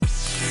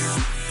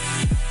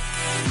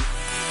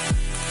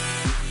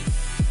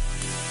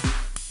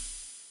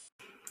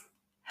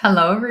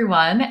Hello,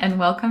 everyone, and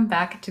welcome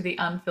back to the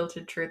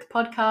Unfiltered Truth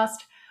podcast.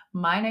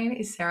 My name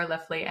is Sarah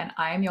Leffley, and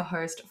I am your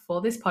host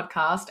for this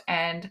podcast.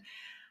 And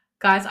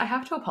guys, I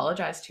have to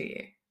apologize to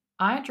you.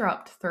 I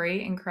dropped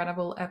 3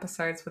 incredible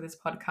episodes for this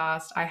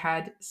podcast. I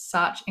had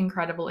such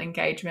incredible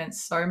engagement,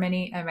 so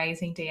many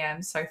amazing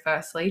DMs. So,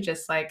 firstly,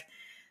 just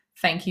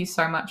thank you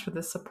so much for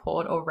the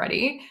support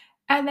already.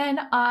 And then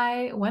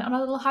I went on a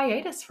little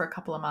hiatus for a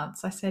couple of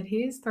months. I said,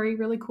 here's 3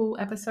 really cool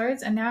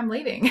episodes, and now I'm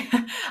leaving.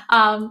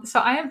 So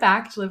I am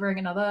back delivering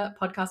another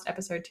podcast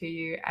episode to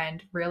you.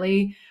 And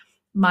really,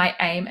 my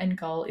aim and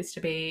goal is to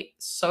be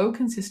so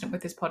consistent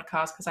with this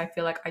podcast because I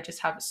feel like I just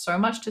have so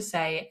much to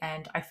say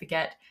and I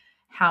forget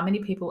how many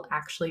people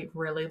actually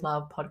really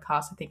love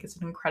podcasts. I think it's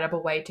an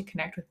incredible way to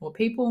connect with more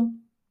people,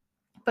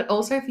 but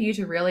also for you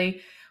to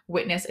really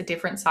witness a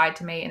different side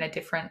to me and a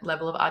different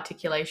level of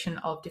articulation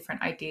of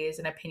different ideas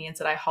and opinions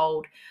that I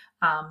hold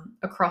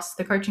across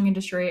the coaching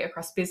industry,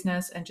 across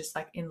business, and just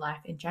like in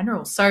life in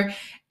general. So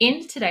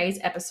in today's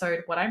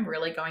episode, what I'm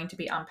really going to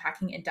be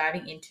unpacking and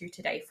diving into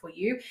today for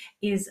you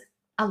is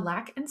a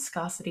lack and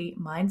scarcity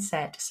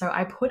mindset. So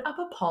I put up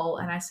a poll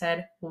and I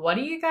said, what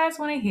do you guys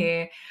want to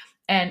hear?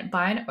 And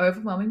by an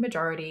overwhelming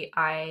majority,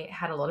 I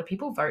had a lot of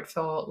people vote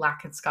for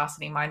lack and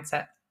scarcity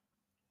mindset,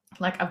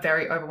 like a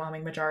very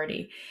overwhelming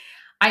majority.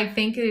 I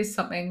think it is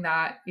something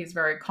that is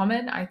very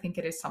common. I think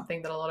it is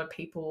something that a lot of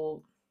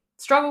people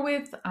struggle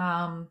with,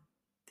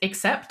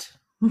 accept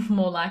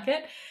more like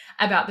it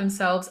about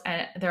themselves,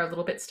 and they're a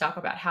little bit stuck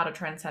about how to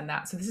transcend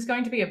that. So this is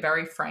going to be a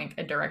very frank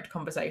and direct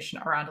conversation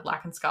around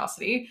lack and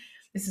scarcity.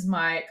 This is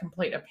my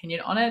complete opinion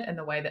on it and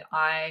the way that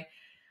I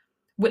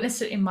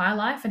witnessed it in my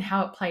life and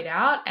how it played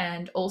out,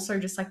 and also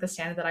just like the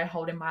standard that I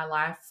hold in my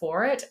life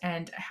for it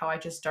and how I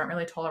just don't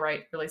really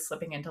tolerate really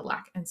slipping into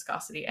lack and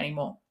scarcity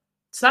anymore.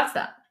 So that's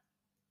that.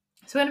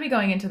 So we're going to be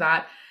going into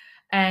that,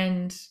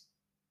 and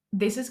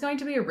this is going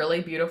to be a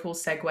really beautiful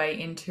segue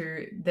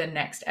into the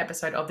next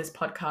episode of this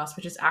podcast,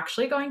 which is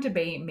actually going to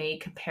be me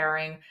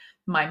comparing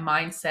my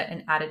mindset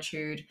and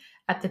attitude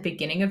at the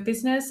beginning of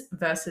business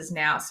versus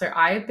now. So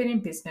I have been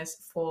in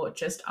business for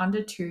just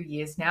under 2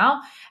 years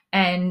now,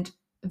 and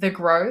the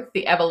growth,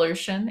 the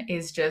evolution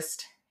is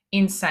just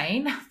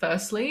insane,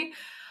 firstly.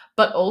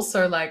 But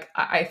also, like,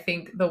 I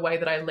think the way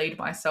that I lead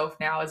myself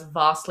now is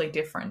vastly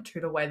different to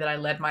the way that I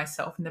led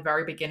myself in the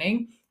very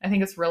beginning. I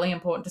think it's really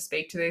important to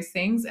speak to these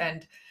things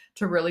and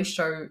to really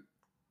show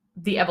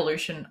the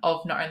evolution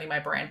of not only my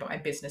brand, but my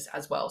business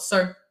as well.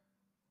 So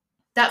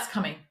that's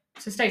coming.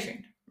 So stay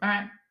tuned. All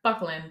right,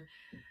 buckle in.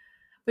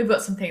 We've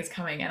got some things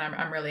coming, and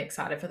I'm really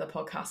excited for the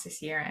podcast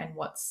this year and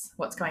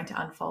what's going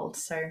to unfold.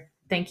 So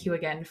thank you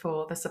again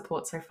for the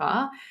support so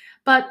far.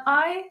 But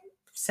I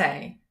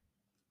say,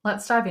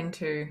 let's dive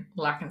into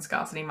lack and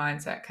scarcity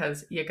mindset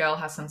because your girl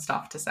has some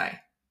stuff to say.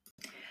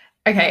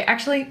 Okay,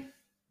 actually,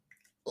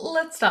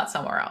 let's start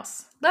somewhere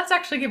else. Let's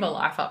actually give a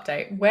life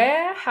update.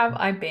 Where have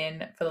I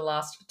been for the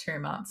last 2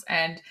 months?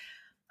 And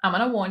I'm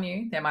going to warn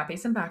you, there might be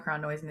some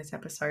background noise in this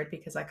episode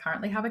because I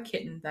currently have a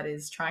kitten that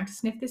is trying to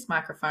sniff this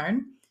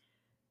microphone.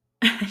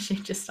 She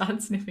just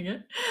started sniffing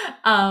it.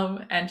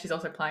 And she's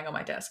also playing on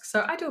my desk.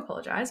 So I do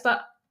apologize,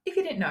 but if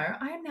you didn't know,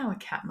 I am now a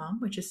cat mum,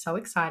 which is so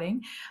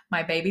exciting.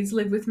 My babies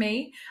live with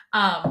me.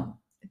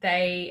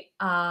 They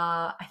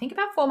are, I think,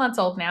 about 4 months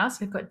old now. So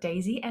we've got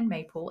Daisy and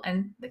Maple.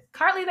 And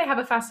currently they have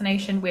a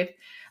fascination with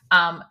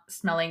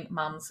smelling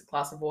mum's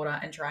glass of water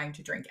and trying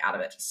to drink out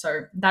of it.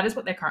 So that is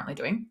what they're currently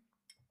doing.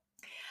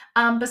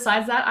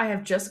 Besides that, I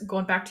have just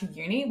gone back to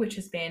uni, which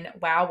has been,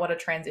 wow, what a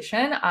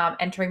transition.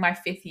 Entering my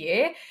 5th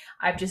year,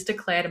 I've just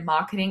declared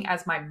marketing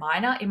as my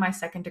minor in my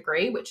 2nd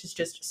degree, which is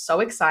just so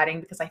exciting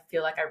because I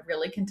feel like I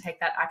really can take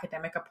that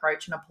academic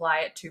approach and apply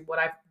it to what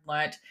I've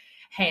learned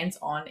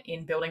hands-on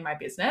in building my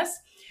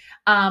business.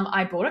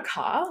 I bought a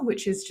car,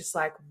 which is just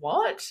like,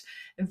 what?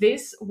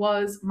 This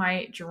was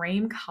my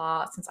dream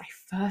car since I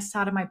first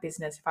started my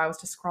business. If I was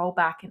to scroll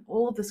back in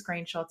all of the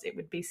screenshots, it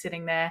would be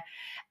sitting there.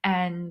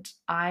 And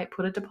I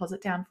put a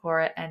deposit down for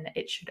it and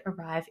it should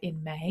arrive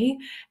in May.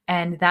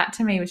 And that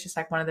to me was just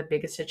like one of the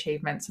biggest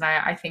achievements. And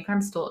I think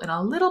I'm still in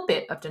a little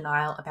bit of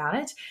denial about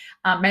it,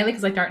 mainly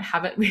because I don't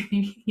have it with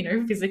me,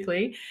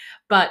 physically.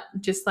 But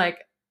just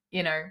like,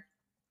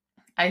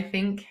 I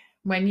think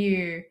when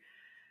you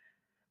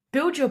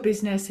build your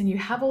business and you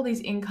have all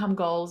these income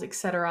goals,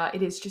 etc.,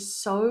 it is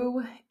just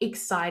so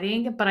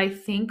exciting. But I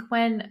think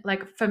when,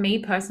 like, for me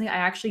personally, I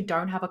actually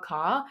don't have a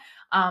car.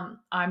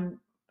 I'm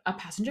a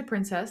passenger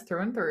princess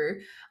through and through.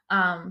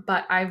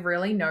 But I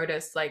really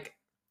noticed like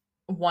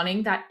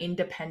wanting that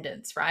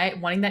independence, right?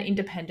 Wanting that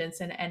independence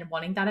and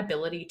wanting that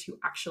ability to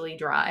actually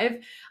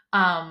drive,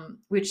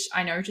 which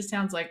I know just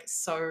sounds like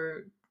so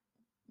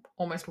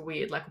almost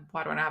weird. Like,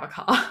 why don't I have a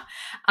car?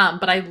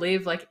 But I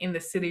live like in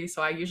the city,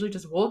 so I usually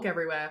just walk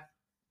everywhere.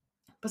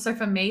 But so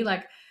for me,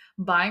 like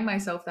buying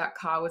myself that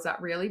car was that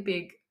really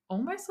big,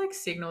 almost like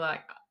signal that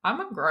like,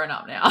 I'm a grown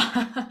up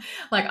now.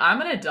 Like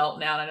I'm an adult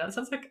now. And I know it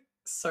sounds like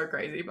so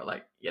crazy, but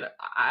like,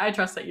 I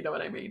trust that you know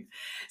what I mean.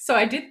 So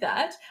I did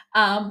that.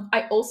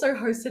 I also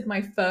hosted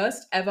my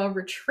first ever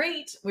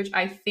retreat, which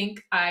I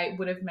think I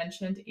would have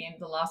mentioned in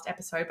the last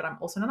episode, but I'm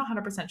also not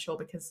 100% sure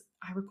because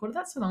I recorded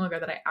that so long ago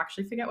that I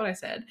actually forget what I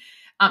said.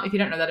 If you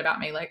don't know that about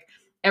me, like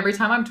every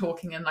time I'm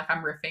talking and like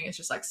I'm riffing, it's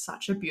just like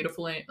such a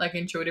beautiful, like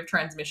intuitive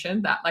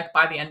transmission that like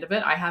by the end of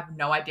it, I have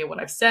no idea what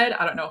I've said.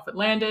 I don't know if it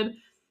landed.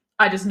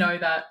 I just know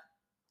that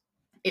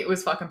it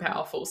was fucking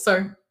powerful.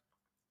 So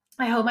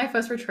I held my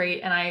first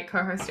retreat and I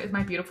co-hosted it with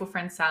my beautiful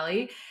friend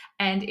Sally.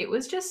 And it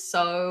was just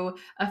so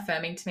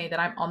affirming to me that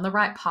I'm on the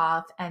right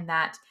path and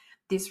that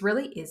this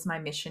really is my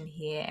mission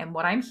here. And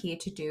what I'm here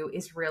to do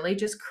is really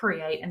just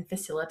create and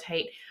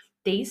facilitate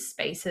these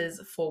spaces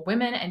for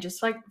women and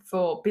just like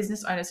for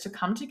business owners to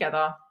come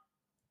together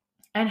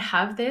and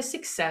have their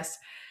success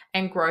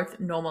and growth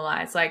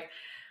normalized. Like,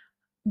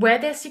 where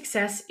their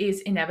success is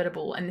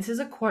inevitable. And this is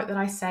a quote that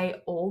I say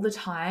all the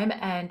time.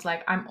 And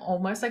like, I'm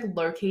almost like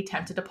low key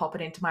tempted to pop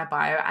it into my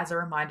bio as a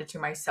reminder to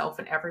myself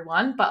and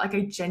everyone. But like,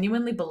 I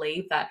genuinely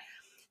believe that,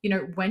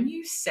 when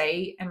you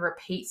say and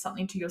repeat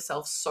something to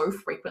yourself so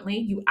frequently,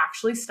 you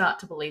actually start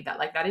to believe that.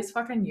 Like, that is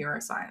fucking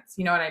neuroscience.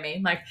 You know what I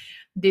mean? Like,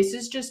 this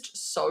is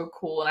just so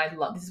cool. And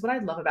this is what I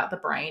love about the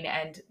brain.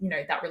 And,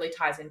 that really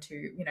ties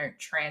into,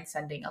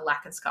 transcending a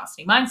lack and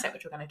scarcity mindset,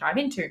 which we're going to dive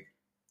into.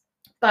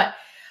 But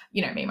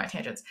me and my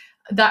tangents.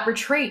 That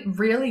retreat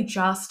really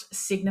just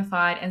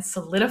signified and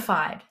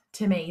solidified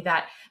to me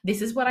that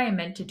this is what I am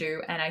meant to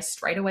do. And I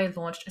straight away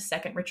launched a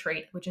second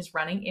retreat, which is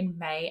running in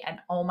May. And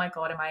oh my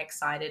God, am I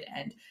excited.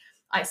 And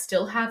I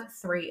still have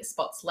 3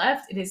 spots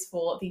left. It is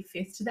for the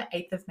 5th to the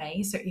 8th of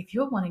May. So if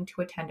you're wanting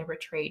to attend a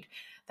retreat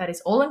that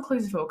is all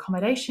inclusive of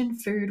accommodation,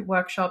 food,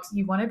 workshops,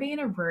 you want to be in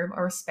a room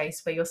or a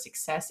space where your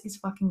success is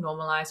fucking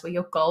normalized, where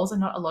your goals are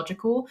not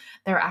illogical,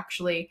 they're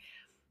actually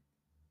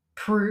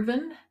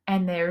proven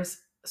and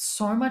there's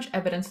so much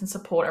evidence and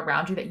support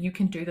around you that you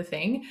can do the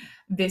thing,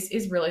 this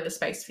is really the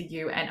space for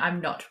you. And I'm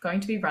not going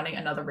to be running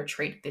another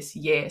retreat this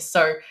year.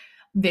 So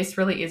this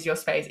really is your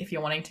space. If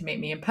you're wanting to meet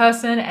me in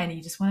person and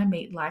you just want to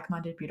meet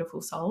like-minded,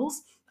 beautiful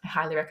souls, I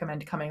highly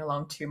recommend coming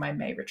along to my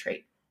May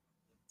retreat.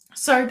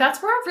 So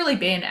that's where I've really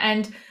been.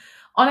 And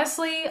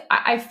honestly,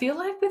 I feel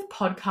like with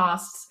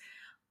podcasts,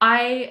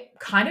 I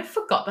kind of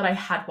forgot that I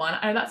had one.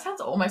 I know that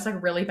sounds almost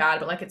like really bad,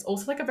 but like it's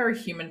also like a very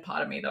human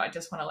part of me that I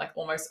just want to like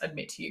almost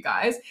admit to you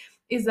guys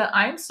is that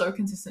I am so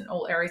consistent in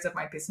all areas of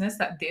my business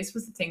that this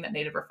was the thing that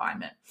needed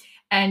refinement.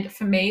 And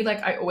for me,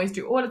 like I always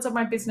do audits of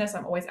my business.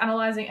 I'm always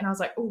analyzing and I was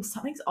like, oh,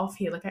 something's off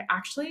here. Like I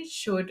actually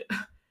should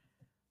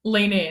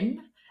lean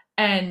in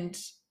and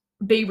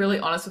be really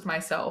honest with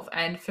myself.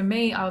 And for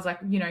me, I was like,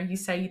 you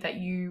say that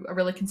you are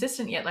really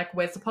consistent, yet like,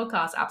 where's the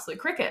podcast? Absolute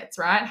crickets,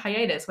 right?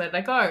 Hiatus, where did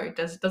they go?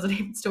 Does it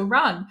even still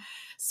run?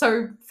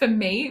 So for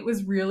me, it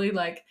was really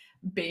like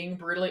being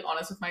brutally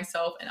honest with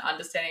myself and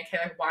understanding,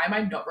 okay, like why am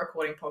I not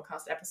recording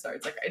podcast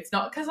episodes? Like it's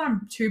not because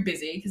I'm too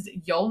busy, because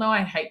y'all know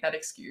I hate that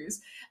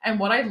excuse. And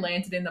what I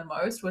landed in the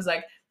most was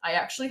like, I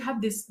actually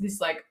had this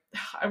like,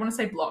 I want to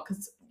say block,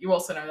 because you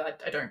also know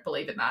that I don't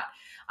believe in that.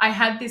 I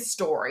had this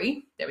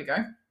story, there we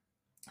go,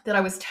 that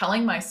I was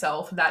telling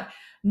myself that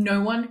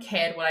no one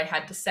cared what I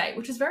had to say,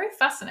 which is very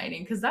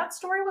fascinating because that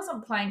story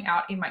wasn't playing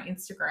out in my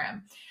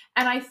Instagram.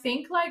 And I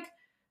think like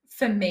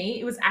for me,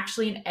 it was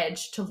actually an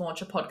edge to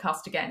launch a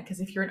podcast again.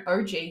 Because if you're an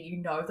OG, you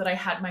know that I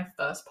had my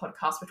first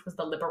podcast, which was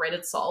The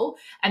Liberated Soul.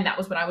 And that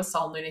was when I was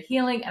soul lunar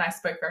healing. And I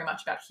spoke very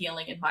much about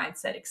healing and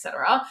mindset,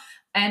 etc.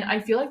 And I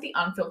feel like the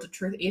unfiltered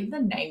truth, even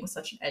the name was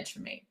such an edge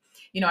for me.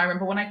 I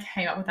remember when I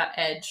came up with that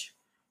edge,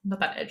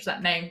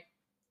 that name,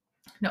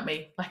 not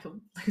me, like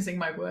losing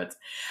my words.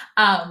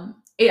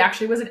 It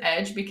actually was an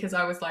edge because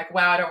I was like,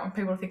 wow, I don't want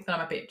people to think that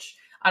I'm a bitch.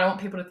 I don't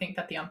want people to think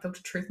that the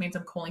unfiltered truth means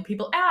I'm calling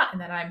people out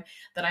and that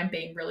I'm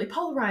being really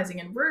polarizing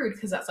and rude,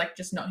 because that's like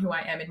just not who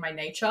I am in my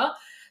nature.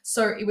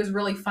 So it was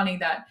really funny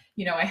that,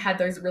 I had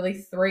those really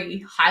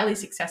 3 highly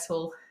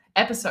successful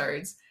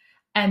episodes.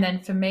 And then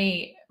for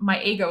me,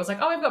 my ego was like,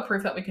 oh, we've got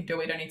proof that we can do it.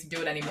 We don't need to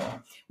do it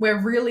anymore. Where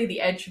really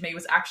the edge for me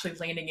was actually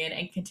leaning in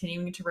and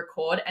continuing to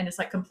record and just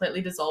like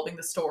completely dissolving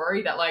the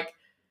story that like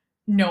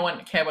no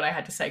one cared what I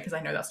had to say, because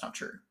I know that's not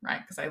true,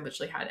 right? Because I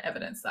literally had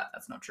evidence that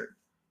that's not true.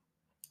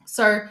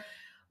 So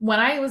when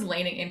I was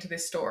leaning into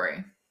this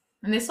story,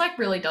 and this like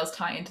really does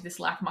tie into this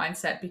lack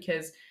mindset,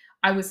 because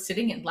I was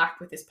sitting in lack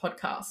with this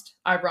podcast.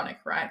 Ironic,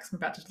 right? Because I'm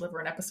about to deliver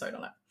an episode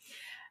on it.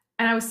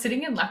 And I was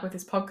sitting in lack with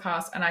this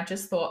podcast and I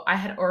just thought I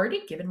had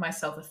already given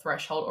myself a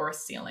threshold or a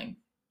ceiling.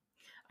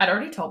 I'd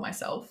already told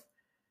myself,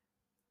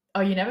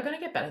 oh, you're never going to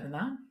get better than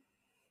that.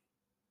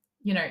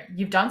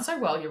 You've done so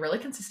well. You're really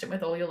consistent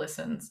with all your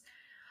listens.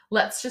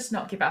 Let's just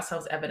not give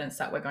ourselves evidence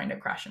that we're going to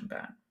crash and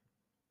burn.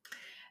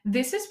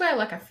 This is where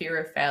like a fear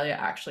of failure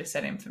actually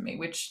set in for me,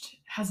 which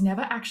has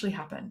never actually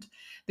happened.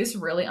 This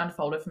really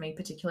unfolded for me,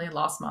 particularly in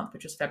last month,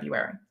 which was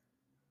February,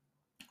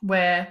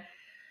 where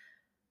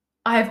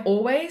I have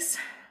always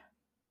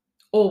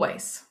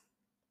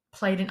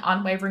played an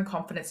unwavering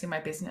confidence in my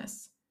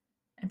business.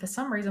 And for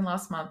some reason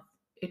last month,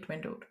 it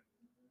dwindled.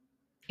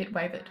 It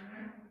wavered.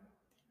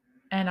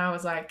 And I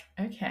was like,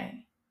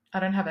 okay, I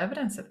don't have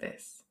evidence of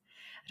this.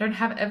 I don't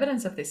have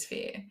evidence of this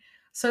fear.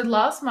 So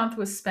last month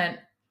was spent,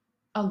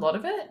 a lot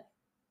of it,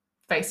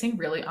 facing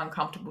really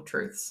uncomfortable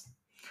truths,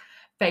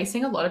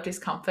 facing a lot of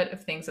discomfort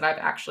of things that I've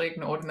actually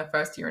ignored in the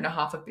first year and a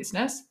half of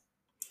business,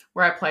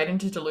 where I played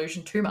into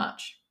delusion too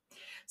much.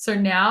 So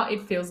now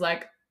it feels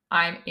like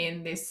I'm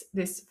in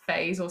this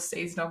phase or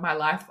season of my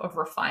life of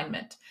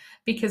refinement.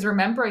 Because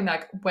remembering,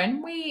 like,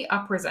 when we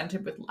are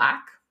presented with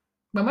lack,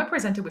 when we're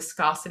presented with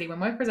scarcity,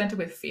 when we're presented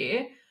with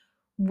fear,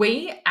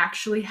 we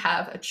actually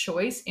have a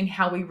choice in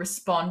how we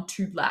respond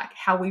to lack,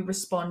 how we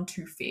respond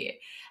to fear.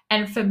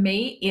 And for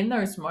me, in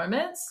those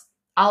moments,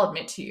 I'll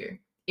admit to you,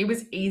 it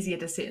was easier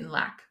to sit in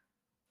lack.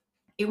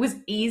 It was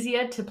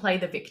easier to play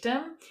the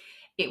victim.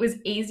 It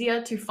was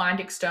easier to find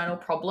external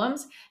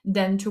problems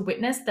than to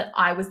witness that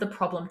I was the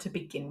problem to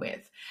begin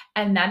with.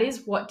 And that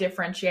is what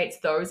differentiates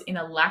those in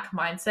a lack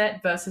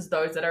mindset versus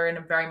those that are in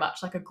a very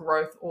much like a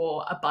growth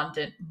or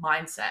abundant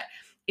mindset,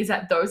 is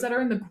that those that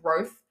are in the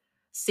growth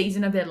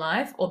season of their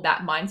life or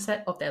that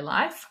mindset of their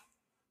life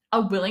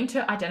are willing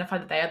to identify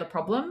that they are the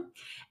problem,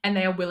 and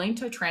they are willing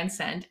to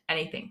transcend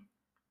anything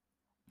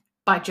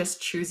by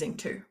just choosing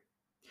to.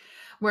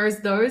 Whereas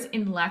those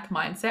in lack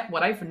mindset,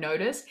 what I've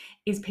noticed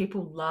is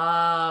people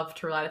love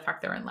to rely on the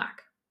fact they're in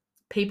lack.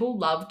 People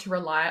love to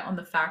rely on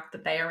the fact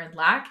that they are in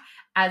lack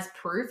as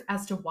proof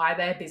as to why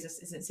their business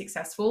isn't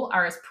successful,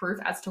 or as proof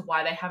as to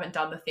why they haven't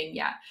done the thing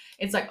yet.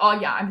 It's like, oh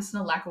yeah, I'm just in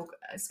a lack or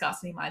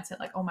scarcity mindset.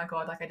 Like, oh my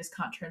God, like I just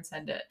can't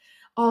transcend it.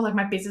 Oh, like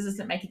my business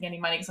isn't making any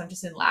money because I'm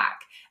just in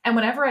lack. And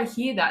whenever I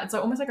hear that, it's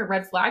like almost like a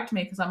red flag to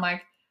me, because I'm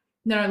like,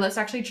 no, let's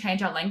actually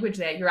change our language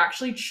there. You're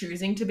actually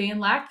choosing to be in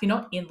lack. You're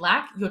not in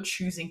lack. You're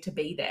choosing to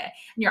be there.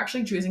 And you're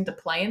actually choosing to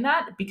play in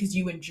that because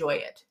you enjoy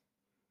it.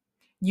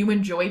 You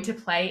enjoy to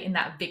play in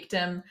that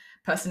victim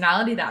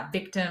personality, that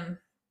victim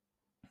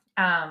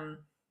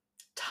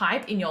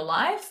type in your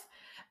life,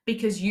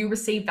 because you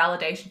receive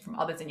validation from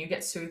others and you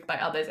get soothed by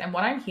others. And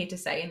what I'm here to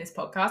say in this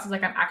podcast is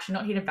like, I'm actually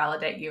not here to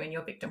validate you in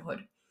your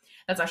victimhood.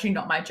 That's actually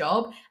not my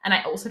job. And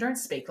I also don't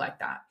speak like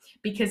that,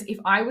 because if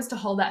I was to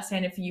hold that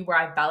standard for you where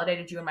I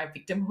validated you in my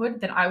victimhood,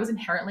 then I was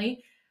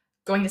inherently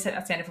going to set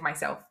that standard for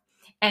myself.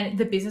 And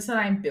the business that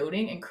I'm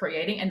building and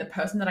creating and the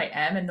person that I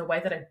am and the way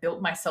that I've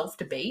built myself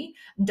to be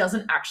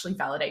doesn't actually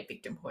validate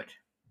victimhood.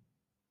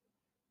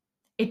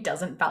 It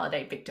doesn't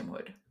validate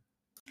victimhood.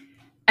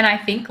 And I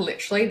think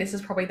literally this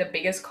is probably the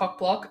biggest cock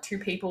block to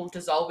people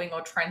dissolving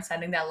or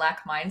transcending their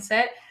lack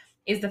mindset,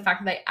 is the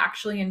fact that they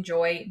actually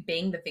enjoy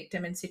being the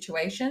victim in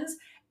situations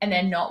and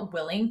they're not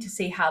willing to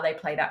see how they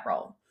play that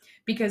role.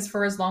 Because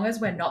for as long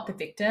as we're not the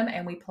victim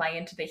and we play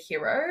into the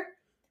hero,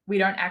 we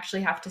don't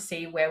actually have to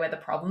see where we're the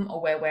problem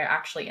or where we're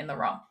actually in the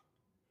wrong.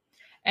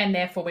 And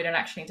therefore, we don't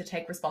actually need to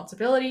take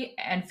responsibility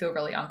and feel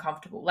really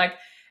uncomfortable. Like,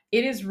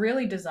 it is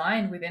really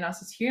designed within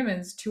us as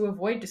humans to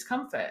avoid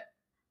discomfort,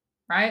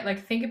 right?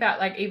 Like, think about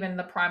like even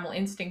the primal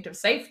instinct of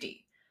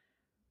safety.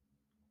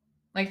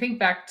 Like, think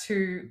back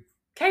to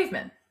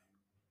cavemen,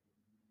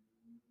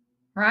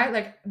 right?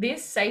 Like,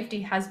 this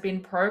safety has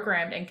been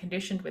programmed and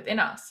conditioned within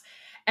us.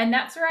 And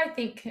that's where I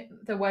think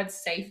the word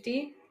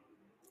safety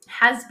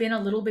has been a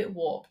little bit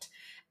warped.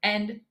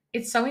 And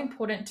it's so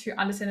important to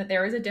understand that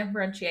there is a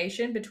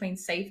differentiation between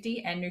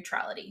safety and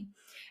neutrality.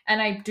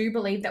 And I do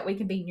believe that we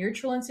can be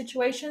neutral in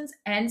situations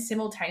and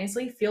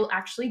simultaneously feel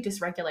actually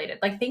dysregulated.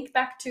 Like, think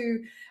back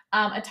to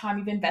a time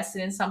you've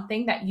invested in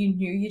something that you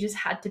knew you just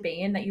had to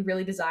be in, that you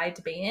really desired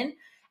to be in,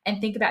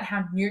 and think about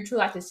how neutral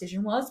that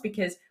decision was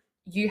because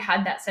you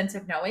had that sense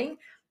of knowing.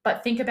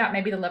 But think about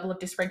maybe the level of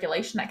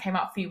dysregulation that came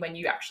up for you when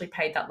you actually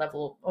paid that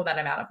level or that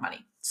amount of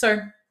money. So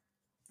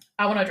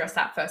I want to address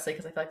that firstly,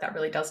 because I feel like that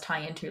really does tie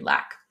into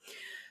lack.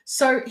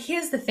 So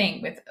here's the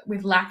thing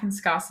with lack and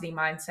scarcity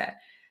mindset.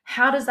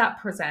 How does that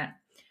present?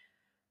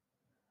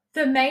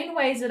 The main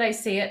ways that I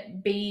see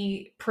it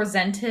be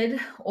presented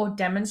or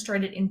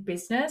demonstrated in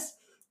business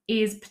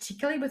is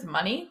particularly with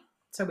money,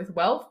 so with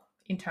wealth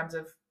in terms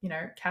of,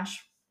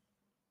 cash.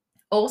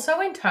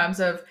 Also in terms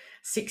of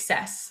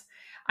success.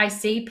 I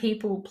see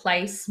people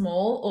play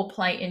small or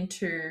play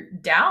into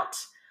doubt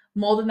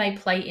more than they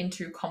play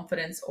into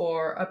confidence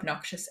or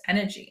obnoxious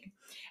energy.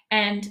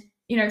 And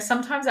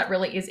sometimes that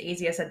really is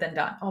easier said than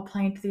done. Oh,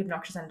 play into the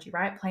obnoxious energy,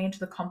 right? Play into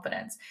the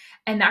confidence.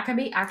 And that can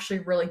be actually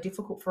really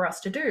difficult for us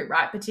to do,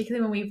 right?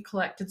 Particularly when we've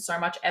collected so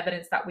much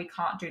evidence that we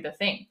can't do the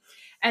thing.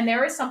 And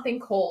there is something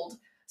called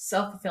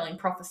self-fulfilling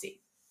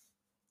prophecy,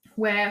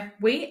 where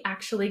we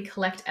actually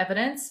collect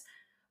evidence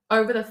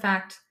over the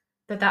fact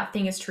that that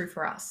thing is true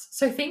for us.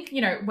 So think,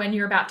 when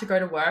you're about to go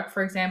to work,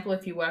 for example,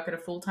 if you work at a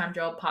full-time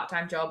job,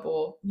 part-time job,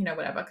 or,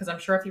 whatever, because I'm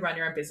sure if you run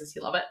your own business,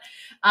 you love it.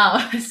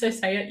 So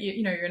say,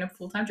 you're in a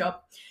full-time job.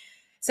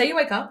 Say you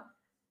wake up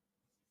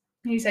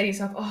and you say to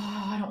yourself,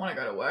 oh, I don't want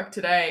to go to work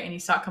today. And you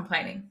start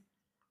complaining.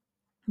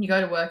 You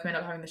go to work, you end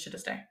up having the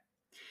shittest day. And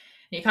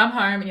you come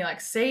home and you're like,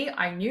 see,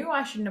 I knew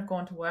I shouldn't have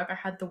gone to work. I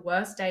had the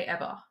worst day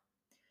ever.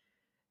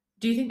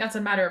 Do you think that's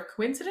a matter of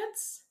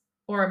coincidence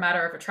or a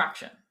matter of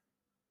attraction?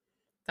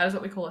 That is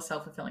what we call a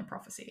self-fulfilling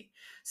prophecy.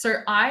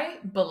 So I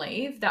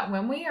believe that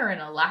when we are in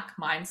a lack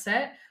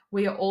mindset,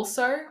 we are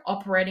also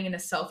operating in a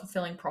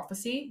self-fulfilling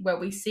prophecy where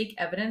we seek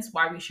evidence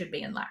why we should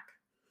be in lack.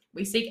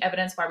 We seek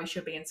evidence why we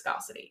should be in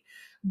scarcity.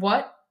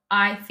 What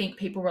I think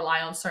people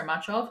rely on so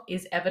much of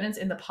is evidence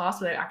in the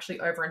past where they've actually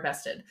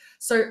overinvested.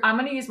 So I'm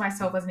going to use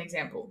myself as an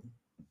example.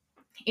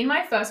 In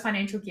my first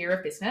financial year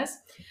of business,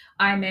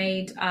 I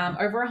made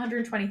over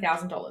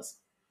 $120,000,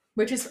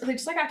 which is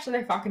just like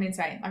actually fucking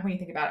insane. Like when you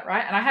think about it,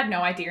 right? And I had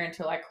no idea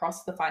until I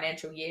crossed the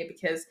financial year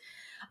because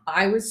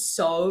I was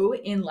so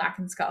in lack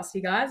and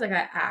scarcity, guys. Like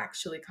I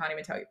actually can't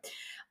even tell you.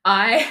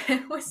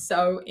 I was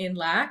so in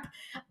lack.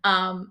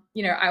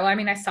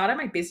 I started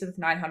my business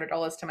with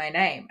 $900 to my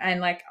name,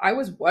 and like I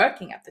was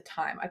working at the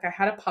time. Like I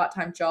had a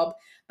part-time job,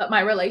 but my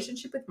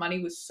relationship with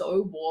money was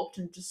so warped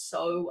and just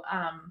so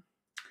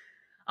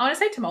I want to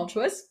say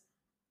tumultuous,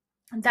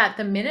 that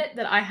the minute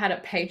that I had a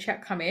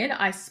paycheck come in,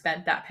 I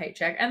spent that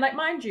paycheck. And like,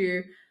 mind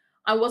you,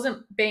 I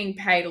wasn't being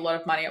paid a lot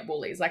of money at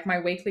Woolies. Like my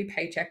weekly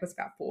paycheck was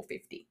about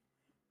 $450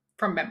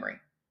 from memory.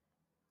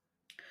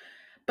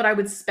 But I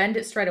would spend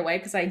it straight away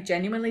because I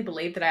genuinely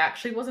believed that I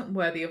actually wasn't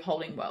worthy of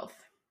holding wealth.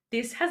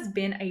 This has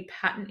been a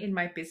pattern in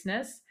my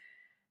business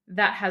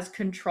that has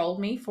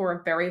controlled me for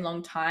a very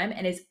long time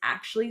and is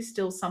actually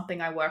still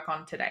something I work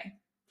on today.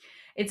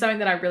 It's something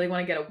that I really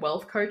want to get a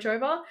wealth coach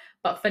over.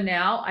 But for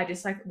now, I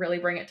just like really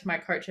bring it to my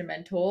coach and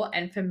mentor.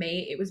 And for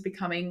me, it was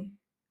becoming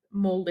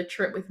more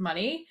literate with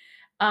money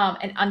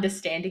and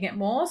understanding it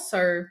more.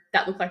 So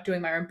that looked like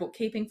doing my own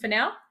bookkeeping for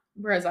now,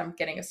 whereas I'm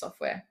getting a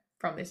software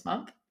from this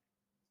month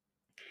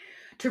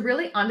to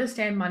really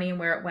understand money and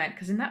where it went.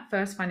 Because in that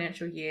first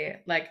financial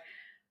year, like,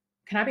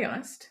 can I be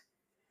honest?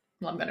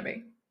 Well, I'm going to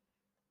be.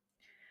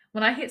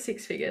 When I hit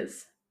six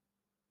figures,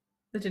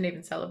 I didn't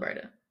even celebrate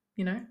it,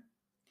 you know?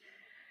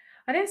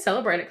 I didn't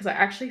celebrate it because I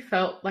actually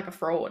felt like a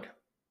fraud.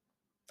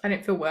 I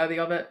didn't feel worthy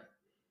of it.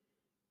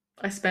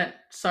 I spent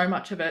so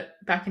much of it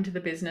back into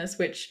the business,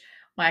 which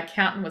my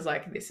accountant was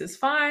like, this is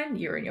fine.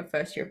 You're in your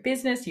first year of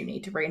business. You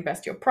need to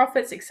reinvest your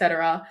profits,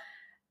 etc.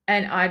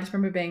 And I just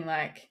remember being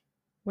like,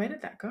 where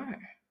did that go?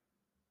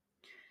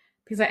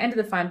 Because I ended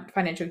the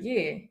financial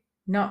year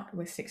not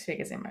with six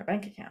figures in my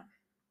bank account.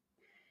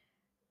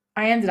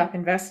 I ended up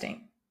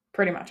investing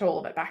pretty much all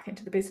of it back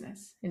into the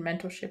business in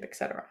mentorship,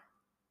 etc.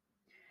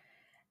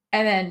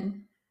 And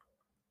then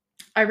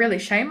I really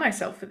shamed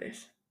myself for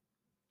this.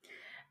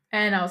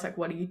 And I was like,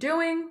 what are you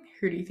doing?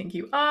 Who do you think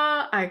you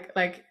are?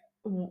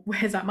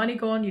 Where's that money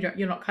gone?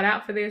 You're not cut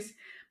out for this.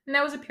 And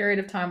there was a period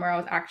of time where I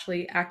was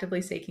actually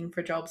actively seeking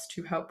for jobs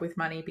to help with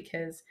money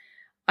because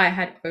I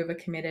had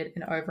overcommitted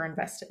and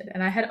overinvested.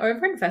 And I had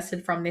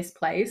overinvested from this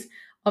place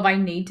of I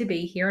need to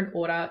be here in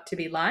order to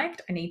be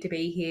liked. I need to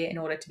be here in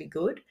order to be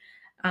good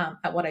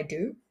at what I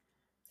do.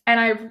 And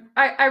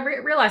I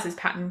realized this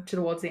pattern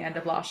towards the end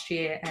of last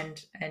year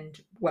and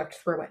worked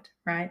through it,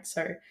 right?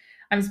 So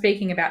I'm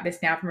speaking about this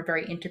now from a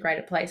very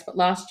integrated place, but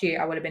last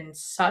year I would have been in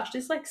such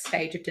this like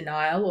stage of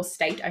denial, or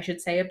state, I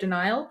should say, of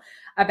denial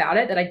about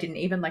it, that I didn't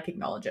even like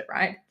acknowledge it,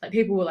 right? Like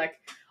people were like,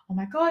 oh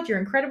my God, you're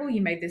incredible.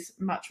 You made this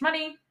much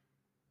money.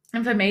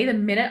 And for me, the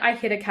minute I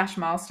hit a cash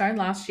milestone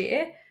last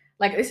year,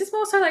 like this is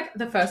more so like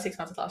the first 6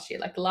 months of last year,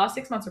 like the last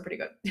 6 months were pretty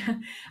good.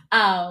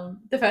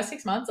 The first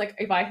 6 months, like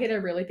if I hit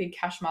a really big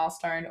cash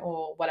milestone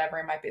or whatever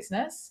in my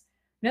business,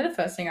 the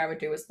first thing I would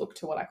do is look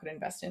to what I could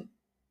invest in.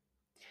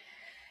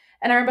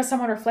 And I remember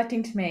someone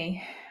reflecting to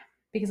me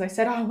because I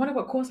said, oh, I wonder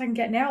what course I can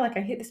get now. Like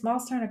I hit this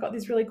milestone. I got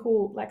this really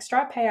cool like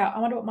Stripe payout. I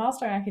wonder what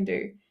milestone I can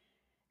do.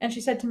 And she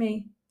said to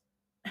me,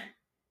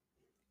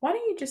 why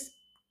don't you just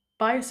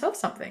buy yourself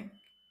something?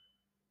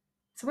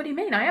 So what do you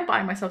mean? I am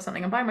buying myself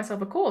something. I'm buying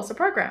myself a course, a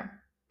program.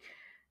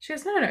 She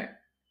goes, no.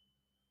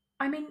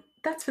 I mean,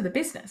 that's for the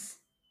business.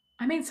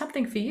 I mean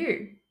something for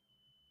you.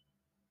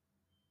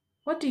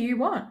 What do you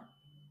want?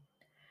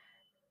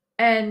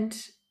 And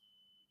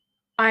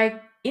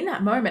in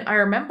that moment, I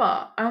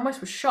remember I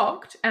almost was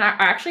shocked, and I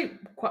actually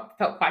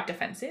felt quite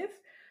defensive.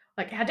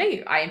 Like, how dare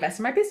you? I invest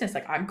in my business.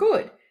 Like, I'm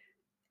good.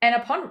 And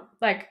upon,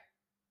 like,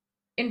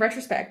 in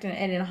retrospect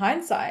and in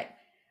hindsight,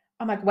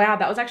 I'm like, wow,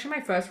 that was actually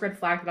my first red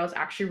flag that I was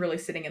actually really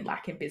sitting in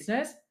lack in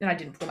business, and I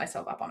didn't pull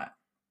myself up on it,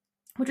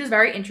 which was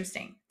very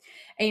interesting.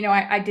 And,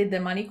 I did the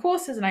money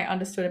courses and I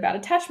understood about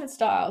attachment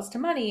styles to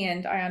money.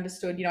 And I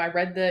understood, I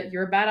read the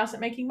You're a Badass at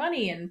Making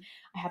Money. And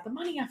I had the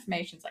money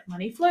affirmations, like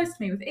money flows to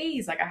me with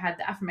ease. Like I had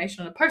the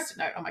affirmation on a Post-it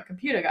note on my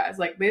computer, guys.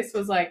 Like this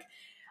was like,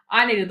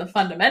 I needed the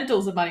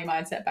fundamentals of money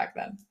mindset back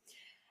then.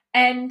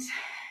 And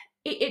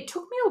it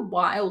took me a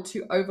while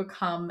to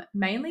overcome,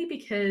 mainly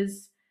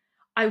because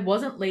I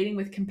wasn't leading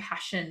with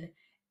compassion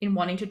in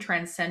wanting to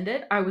transcend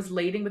it. I was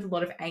leading with a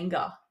lot of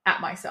anger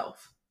at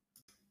myself.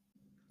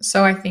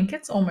 So I think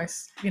it's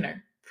almost,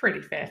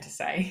 pretty fair to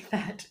say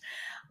that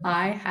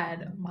I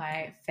had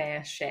my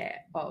fair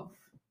share of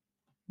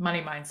money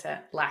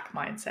mindset, lack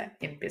mindset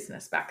in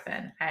business back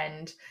then.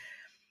 And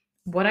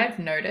what I've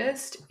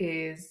noticed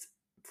is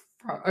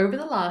over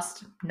the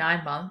last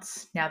 9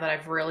 months, now that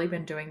I've really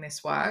been doing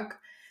this work,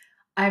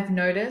 I've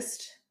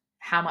noticed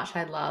how much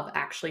I love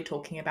actually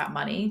talking about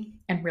money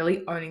and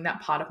really owning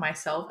that part of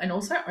myself, and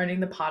also owning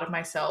the part of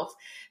myself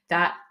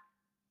that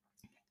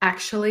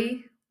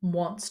actually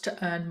wants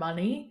to earn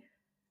money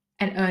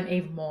and earn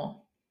even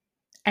more,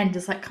 and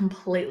just like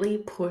completely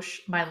push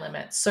my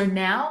limits. So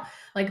now,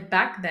 like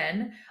back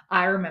then,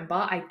 I remember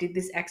I did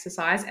this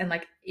exercise, and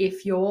like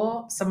if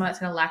you're someone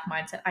that's in a lack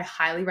mindset, I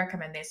highly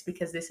recommend this,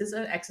 because this is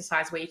an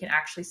exercise where you can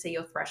actually see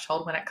your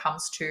threshold when it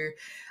comes to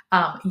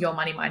your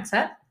money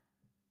mindset.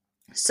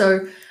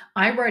 So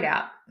I wrote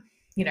out,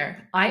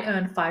 I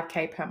earn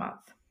 5K per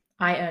month.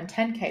 I earn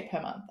 10K per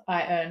month.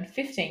 I earn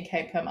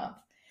 15K per month.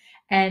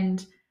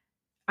 And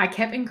I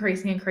kept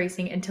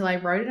increasing until I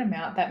wrote an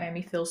amount that made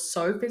me feel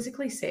so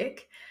physically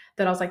sick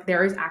that I was like,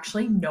 there is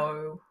actually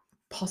no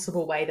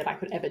possible way that I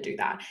could ever do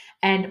that.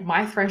 And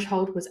my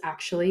threshold was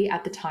actually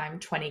at the time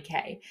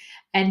 20K.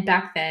 And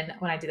back then,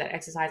 when I did that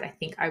exercise, I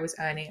think I was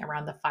earning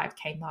around the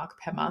 5K mark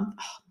per month.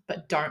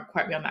 But don't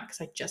quote me on that,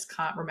 because I just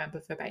can't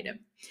remember verbatim.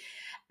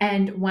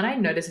 And when I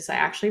noticed this, I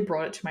actually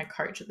brought it to my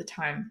coach at the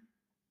time.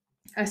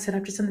 I said,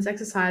 I've just done this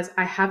exercise.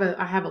 I have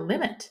a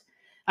limit.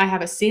 I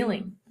have a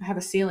ceiling.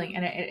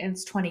 And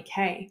it's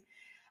 20K.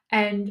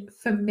 And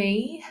for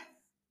me,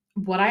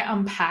 what I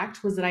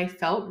unpacked was that I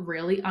felt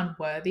really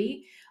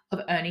unworthy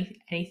of earning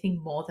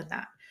anything more than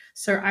that.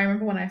 So I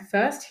remember when I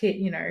first hit,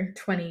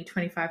 20,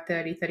 25,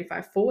 30,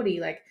 35, 40,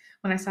 like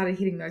when I started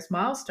hitting those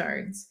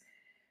milestones,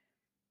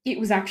 it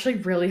was actually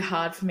really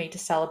hard for me to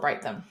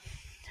celebrate them.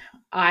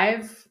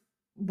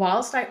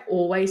 Whilst I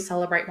always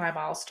celebrate my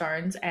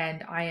milestones,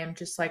 and I am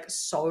just like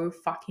so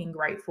fucking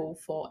grateful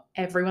for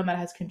everyone that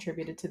has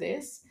contributed to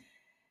this,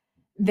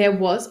 there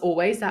was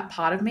always that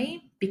part of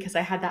me, because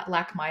I had that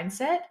lack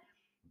mindset,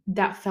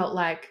 that felt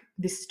like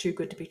this is too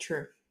good to be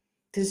true.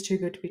 This is too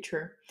good to be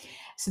true.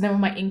 So then when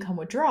my income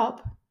would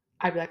drop,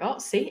 I'd be like, oh,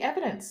 see,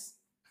 evidence.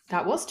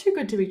 That was too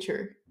good to be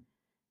true.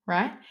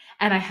 Right?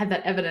 And I had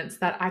that evidence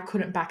that I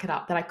couldn't back it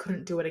up, that I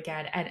couldn't do it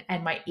again.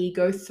 And my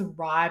ego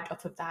thrived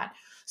off of that.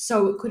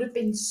 So it could have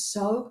been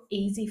so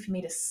easy for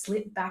me to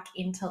slip back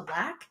into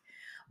lack.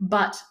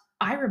 But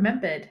I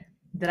remembered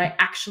that I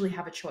actually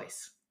have a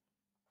choice.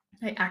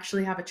 I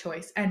actually have a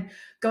choice. And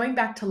going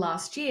back to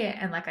last year,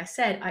 and like I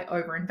said, I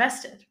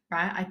overinvested,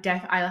 right? I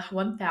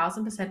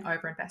 1000%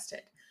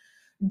 overinvested.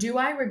 Do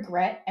I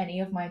regret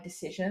any of my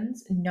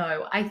decisions?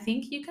 No. I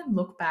think you can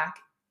look back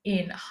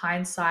in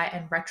hindsight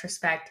and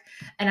retrospect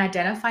and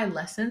identify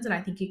lessons, and I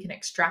think you can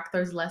extract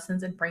those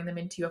lessons and bring them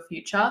into your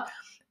future.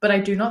 But I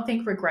do not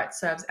think regret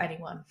serves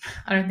anyone.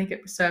 I don't think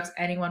it serves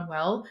anyone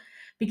well,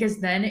 because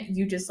then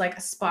you just like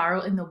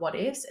spiral in the what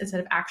ifs instead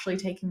of actually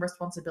taking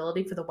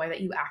responsibility for the way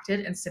that you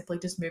acted and simply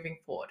just moving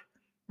forward,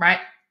 right?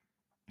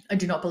 I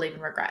do not believe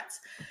in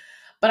regrets.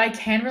 But I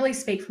can really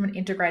speak from an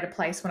integrated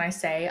place when I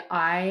say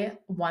I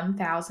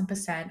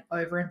 1000%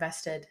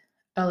 overinvested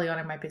early on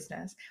in my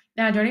business.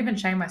 Now, I don't even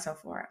shame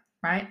myself for it,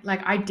 right?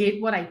 Like I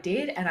did what I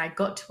did and I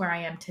got to where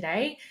I am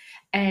today.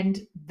 And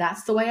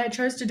that's the way I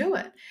chose to do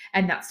it.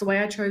 And that's the way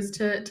I chose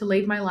to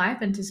lead my life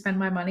and to spend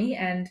my money.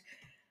 And,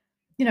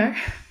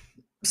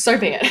 so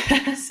be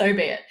it. So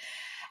be it.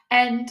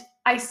 And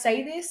I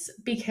say this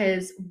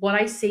because what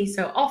I see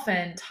so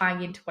often,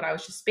 tying into what I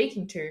was just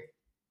speaking to,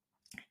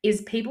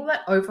 is people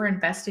that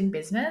overinvest in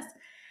business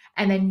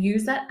and then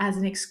use that as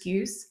an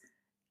excuse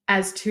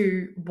as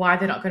to why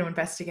they're not going to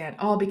invest again.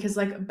 Oh, because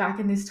like back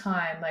in this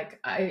time, like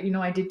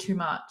I did too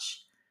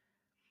much.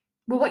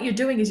 Well, what you're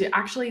doing is you're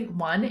actually,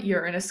 one,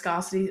 you're in a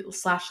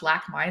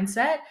scarcity/lack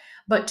mindset,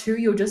 but two,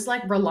 you're just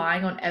like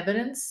relying on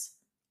evidence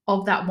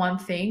of that one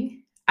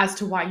thing as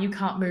to why you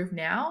can't move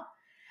now.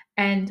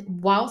 And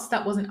whilst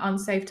that was an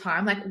unsafe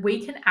time, like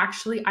we can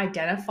actually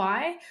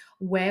identify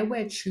where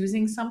we're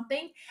choosing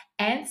something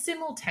and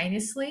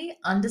simultaneously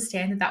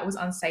understand that that was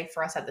unsafe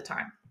for us at the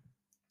time.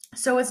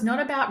 So it's not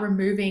about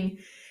removing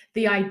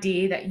the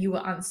idea that you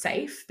were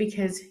unsafe,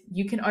 because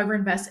you can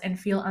overinvest and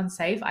feel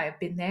unsafe. I have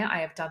been there, I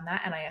have done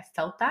that, and I have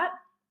felt that.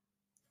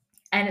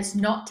 And it's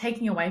not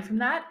taking away from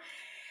that.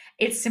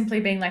 It's simply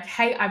being like,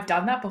 hey, I've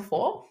done that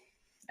before.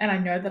 And I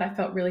know that I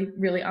felt really,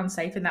 really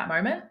unsafe in that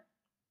moment.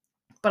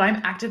 But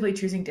I'm actively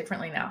choosing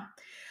differently now.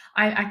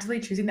 I'm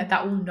actively choosing that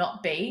that will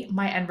not be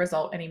my end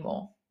result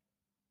anymore,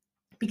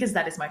 because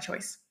that is my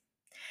choice.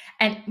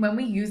 And when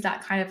we use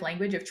that kind of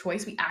language of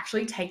choice, we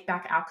actually take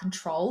back our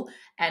control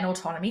and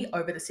autonomy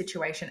over the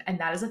situation. And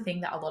that is a thing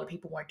that a lot of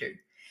people won't do.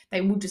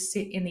 They will just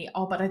sit in the,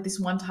 oh, but this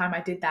one time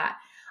I did that.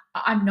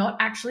 I'm not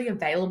actually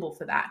available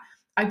for that.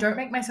 I don't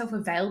make myself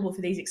available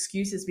for these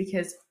excuses,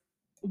 because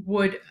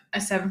would a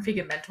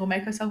 7-figure mentor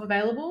make herself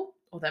available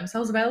or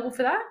themselves available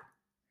for that?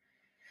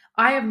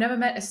 I have never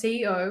met a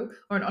CEO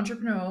or an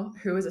entrepreneur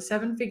who is a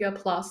 7-figure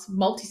plus,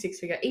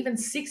 multi-6-figure, even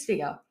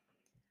 6-figure,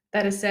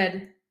 that has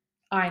said,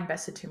 I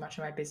invested too much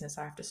in my business,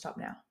 I have to stop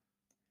now.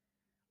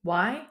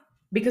 Why?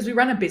 Because we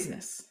run a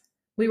business.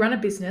 We run a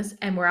business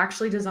and we're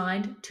actually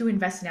designed to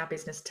invest in our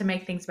business, to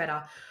make things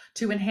better,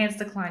 to enhance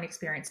the client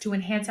experience, to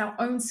enhance our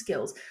own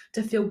skills,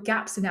 to fill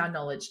gaps in our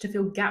knowledge, to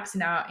fill gaps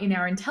in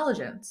our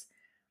intelligence.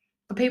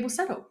 But people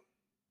settle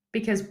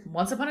because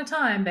once upon a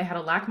time they had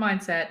a lack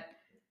mindset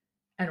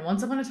And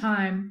once upon a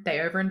time, they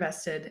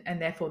overinvested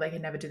and therefore they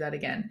can never do that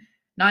again.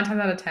 9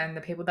 times out of 10,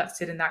 the people that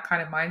sit in that kind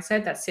of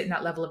mindset, that sit in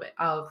that level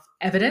of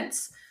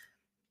evidence,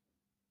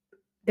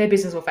 their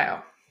business will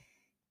fail.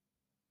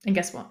 And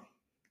guess what?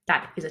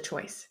 That is a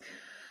choice.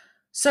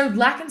 So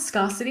lack and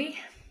scarcity,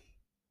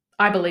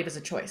 I believe, is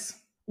a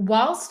choice.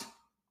 Whilst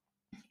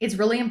it's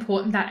really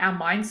important that our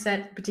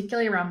mindset,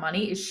 particularly around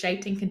money, is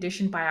shaped and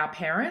conditioned by our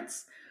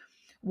parents,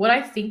 what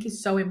I think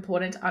is so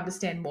important to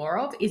understand more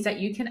of is that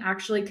you can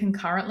actually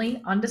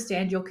concurrently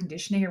understand your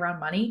conditioning around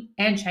money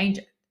and change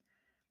it.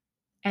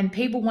 And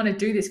people want to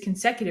do this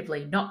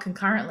consecutively, not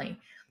concurrently.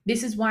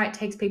 This is why it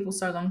takes people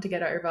so long to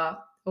get over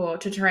or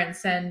to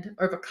transcend,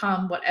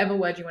 overcome, whatever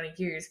word you want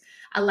to use,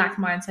 a lack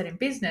mindset in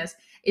business,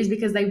 is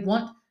because they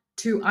want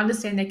to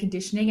understand their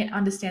conditioning and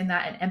understand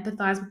that and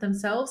empathize with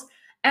themselves.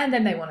 And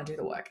then they want to do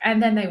the work.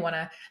 And then they want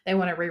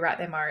to rewrite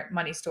their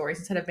money stories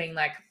instead of being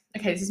like,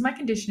 okay, this is my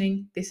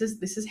conditioning. This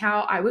is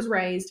how I was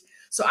raised.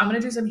 So I'm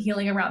going to do some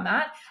healing around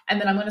that. And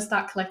then I'm going to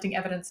start collecting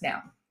evidence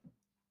now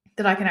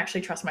that I can actually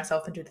trust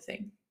myself and do the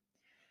thing.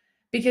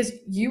 Because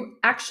you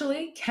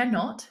actually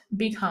cannot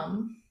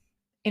become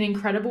an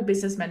incredible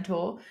business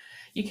mentor.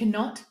 You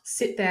cannot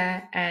sit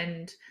there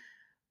and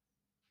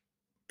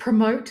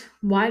promote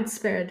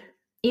widespread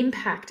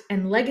impact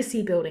and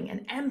legacy building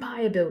and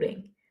empire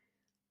building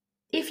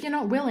if you're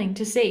not willing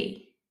to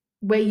see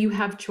where you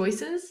have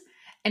choices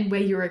and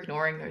where you're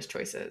ignoring those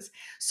choices.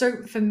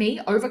 So for me,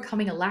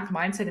 overcoming a lack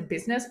mindset in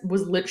business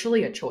was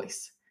literally a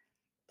choice.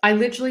 I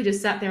literally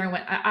just sat there and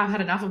went, I've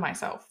had enough of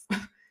myself.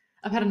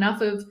 I've had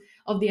enough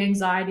of the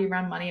anxiety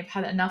around money. I've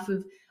had enough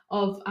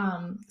of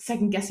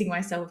second guessing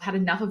myself. I've had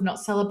enough of not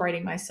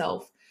celebrating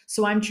myself.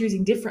 So I'm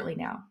choosing differently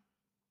now.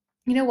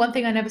 You know, one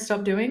thing I never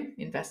stopped doing?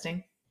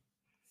 Investing.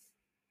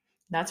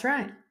 That's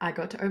right. I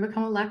got to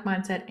overcome a lack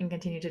mindset and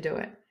continue to do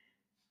it.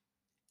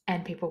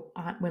 And people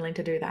aren't willing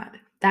to do that.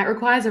 That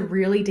requires a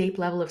really deep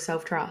level of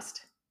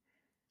self-trust.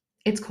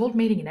 It's called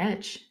meeting an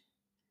edge.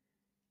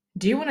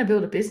 Do you want to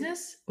build a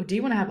business or do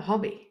you want to have a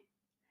hobby?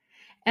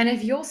 And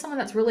if you're someone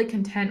that's really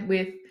content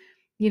with,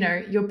 you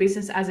know, your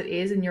business as it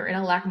is and you're in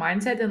a lack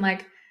mindset, then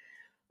like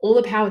all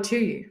the power to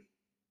you.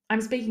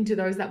 I'm speaking to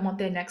those that want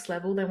their next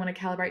level. They want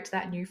to calibrate to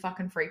that new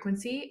fucking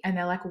frequency. And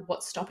they're like, well,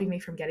 what's stopping me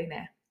from getting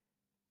there?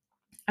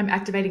 I'm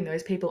activating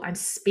those people. I'm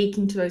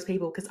speaking to those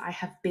people because I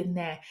have been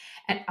there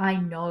and I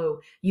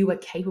know you are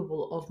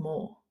capable of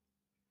more.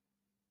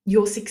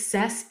 Your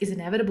success is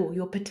inevitable.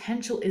 Your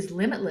potential is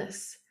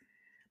limitless.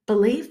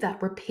 Believe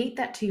that. Repeat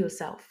that to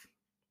yourself.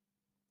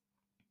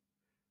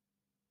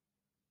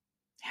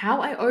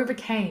 How I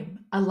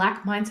overcame a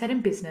lack mindset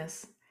in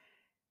business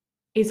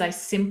is I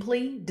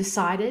simply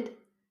decided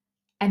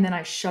and then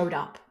I showed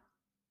up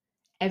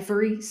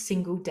every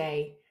single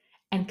day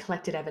and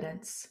collected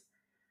evidence.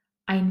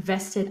 I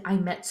invested. I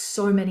met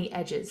so many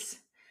edges.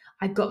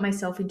 I got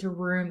myself into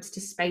rooms,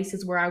 to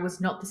spaces where I was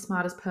not the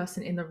smartest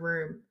person in the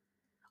room.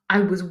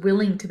 I was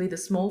willing to be the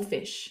small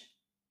fish.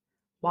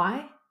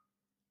 Why?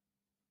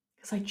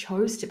 Because I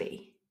chose to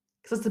be.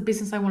 Because it's the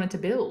business I wanted to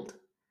build.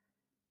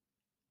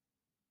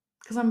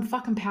 Because I'm a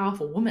fucking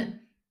powerful woman.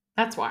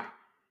 That's why.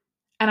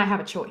 And I have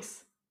a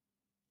choice.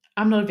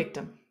 I'm not a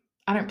victim.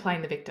 I don't play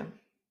in the victim.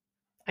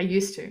 I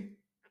used to.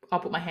 I'll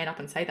put my hand up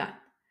and say that.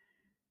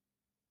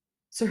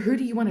 So who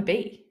do you want to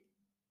be?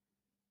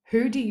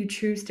 Who do you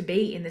choose to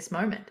be in this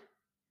moment?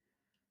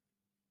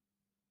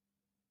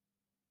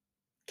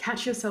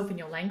 Catch yourself in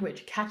your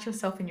language. Catch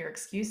yourself in your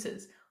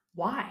excuses.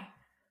 Why?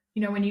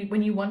 You know,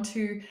 when you want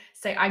to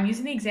say, I'm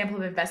using the example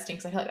of investing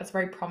because I feel like that's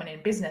very prominent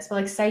in business. But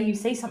like, say you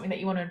see something that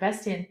you want to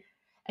invest in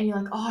and you're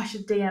like, oh, I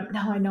should DM.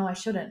 No, I know I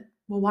shouldn't.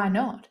 Well, why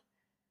not?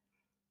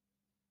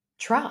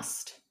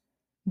 Trust.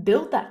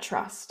 Build that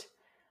trust.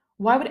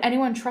 Why would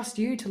anyone trust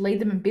you to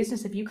lead them in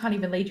business if you can't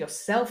even lead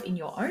yourself in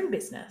your own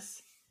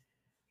business?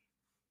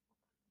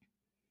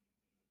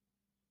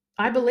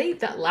 I believe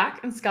that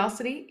lack and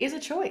scarcity is a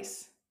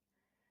choice.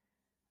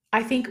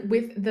 I think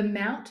with the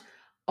amount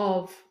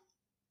of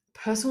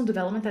personal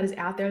development that is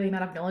out there, the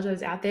amount of knowledge that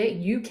is out there,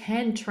 you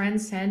can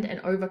transcend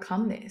and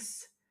overcome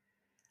this.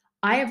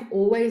 I have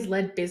always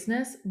led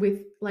business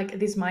with like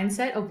this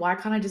mindset of why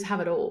can't I just have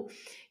it all?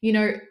 You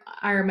know,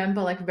 I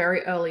remember like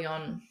very early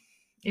on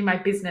in my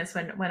business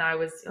when I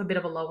was a bit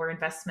of a lower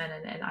investment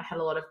and I had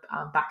a lot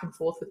of back and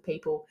forth with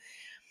people,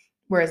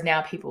 whereas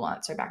now people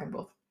aren't so back and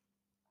forth.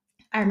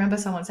 I remember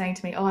someone saying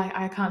to me, oh,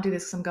 I can't do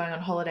this because I'm going on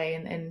holiday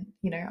and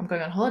you know, I'm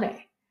going on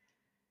holiday.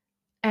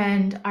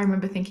 And I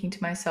remember thinking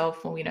to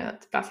myself, well, you know,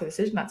 that's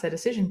a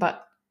decision,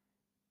 but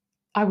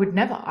I would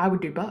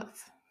do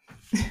both.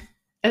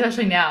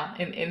 Especially now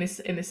in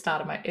this start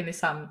of my,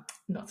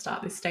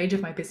 this stage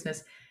of my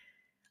business,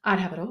 I'd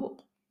have it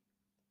all.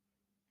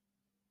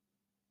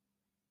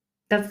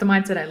 That's the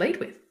mindset I lead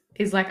with,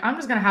 is like, I'm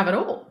just going to have it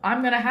all.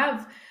 I'm going to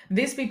have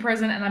this be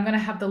present and I'm going to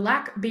have the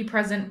lack be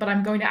present, but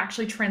I'm going to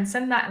actually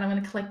transcend that and I'm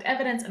going to collect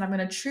evidence and I'm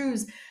going to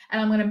choose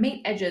and I'm going to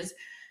meet edges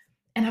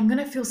and I'm going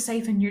to feel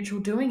safe and neutral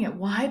doing it.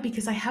 Why?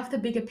 Because I have the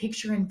bigger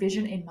picture and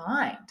vision in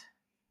mind.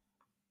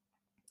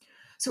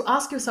 So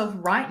ask yourself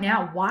right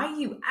now, why are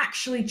you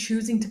actually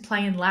choosing to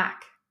play in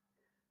lack?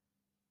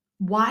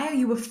 Why are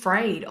you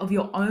afraid of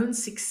your own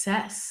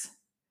success?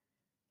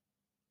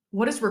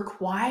 What is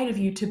required of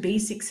you to be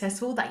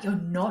successful that you're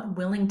not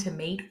willing to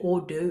meet or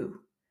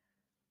do?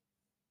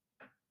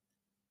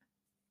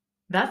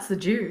 That's the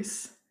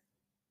juice.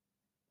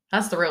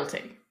 That's the real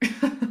tea.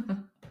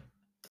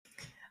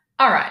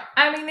 All right.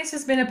 I mean, this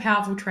has been a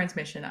powerful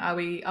transmission. Are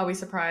we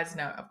surprised?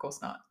 No, of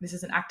course not. This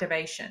is an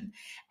activation.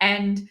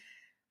 And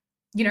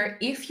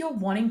if you're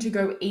wanting to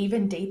go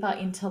even deeper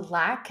into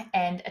lack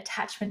and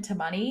attachment to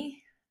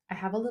money, I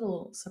have a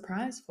little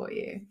surprise for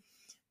you.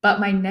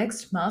 But my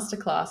next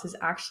masterclass is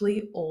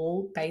actually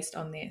all based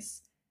on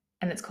this,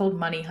 and it's called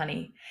Money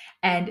Honey.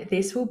 And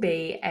this will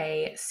be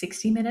a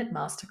 60-minute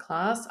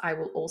masterclass. I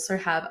will also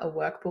have a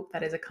workbook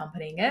that is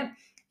accompanying it.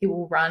 It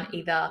will run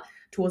either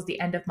towards the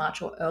end of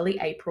March or early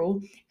April.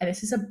 And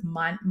this is a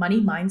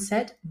money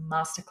mindset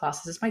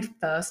masterclass. This is my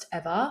first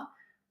ever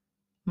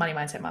money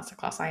mindset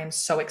masterclass. I am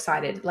so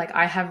excited. Like,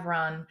 I have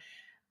run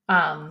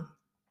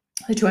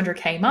the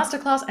 200K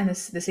masterclass and the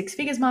six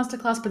figures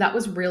masterclass, but that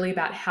was really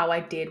about how I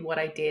did what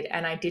I did.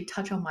 And I did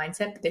touch on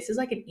mindset, but this is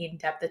like an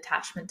in-depth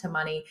attachment to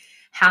money,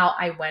 how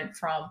I went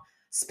from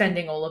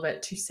spending all of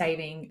it to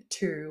saving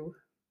to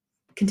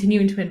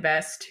continuing to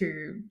invest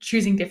to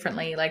choosing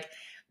differently. Like,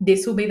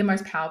 this will be the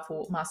most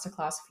powerful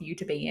masterclass for you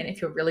to be in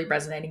if you're really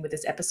resonating with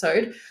this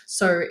episode.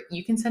 So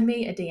you can send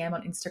me a DM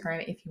on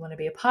Instagram if you want to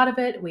be a part of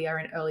it. We are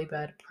in early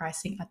bird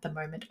pricing at the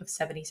moment of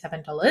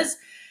 $77.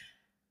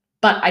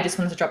 But I just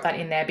wanted to drop that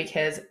in there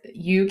because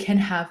you can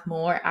have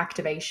more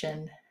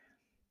activation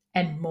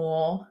and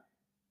more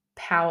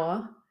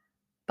power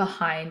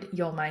behind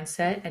your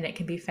mindset, and it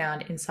can be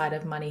found inside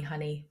of Money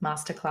Honey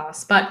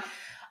Masterclass. But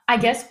I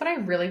guess what I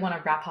really want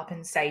to wrap up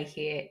and say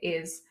here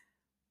is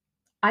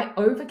I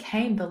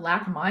overcame the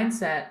lack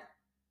mindset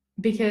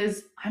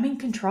because I'm in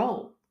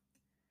control.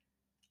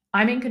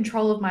 I'm in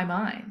control of my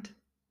mind.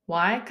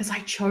 Why? Because I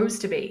chose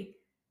to be.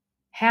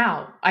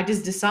 How? I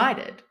just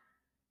decided.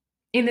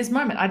 In this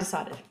moment, I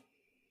decided.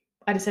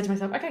 I just said to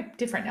myself, okay,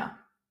 different now.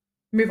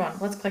 Move on.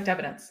 Let's collect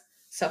evidence.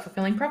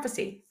 Self-fulfilling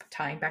prophecy,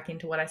 tying back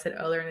into what I said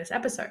earlier in this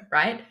episode,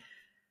 right?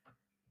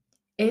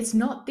 It's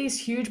not this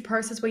huge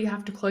process where you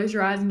have to close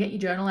your eyes and get your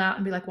journal out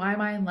and be like, why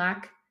am I in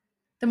lack?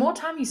 The more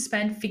time you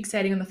spend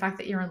fixating on the fact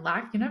that you're in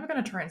lack, you're never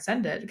going to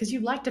transcend it because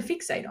you like to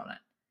fixate on it.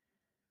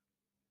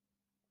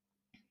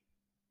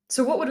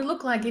 So what would it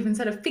look like if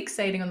instead of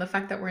fixating on the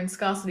fact that we're in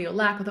scarcity or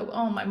lack, or that,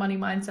 oh, my money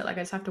mindset, like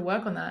I just have to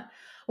work on that?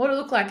 What would it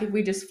look like if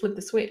we just flip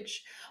the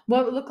switch?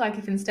 What would it look like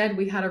if instead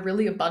we had a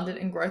really abundant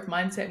and growth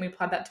mindset and we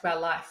applied that to our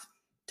life,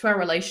 to our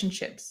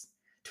relationships,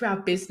 to our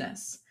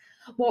business?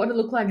 What would it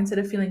look like instead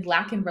of feeling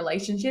lack in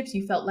relationships,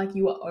 you felt like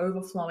you were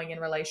overflowing in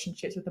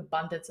relationships with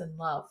abundance and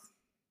love?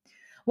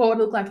 What would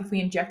it look like if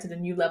we injected a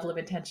new level of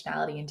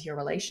intentionality into your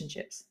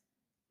relationships?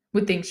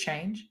 Would things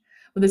change?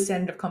 Would the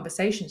standard of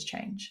conversations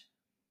change?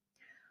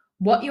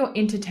 What you're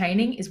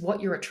entertaining is what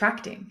you're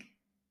attracting.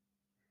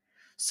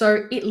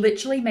 So it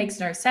literally makes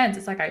no sense.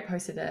 It's like I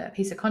posted a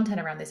piece of content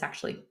around this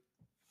actually.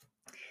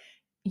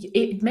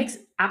 It makes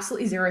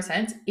absolutely zero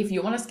sense if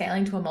you want to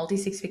scaling to a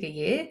multi-six-figure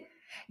year,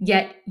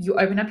 yet you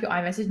open up your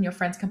iMessage and your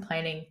friend's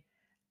complaining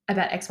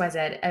about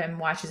XYZ and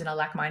why she's in a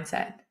lack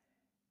mindset.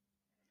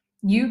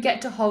 You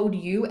get to hold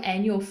you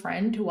and your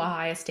friend to a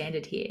higher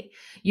standard here.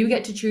 You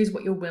get to choose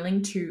what you're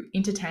willing to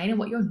entertain and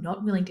what you're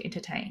not willing to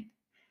entertain.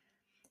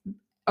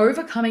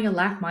 Overcoming a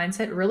lack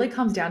mindset really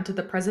comes down to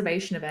the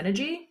preservation of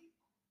energy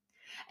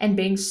and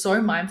being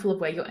so mindful of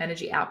where your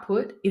energy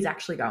output is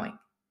actually going.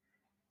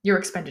 Your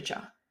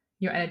expenditure,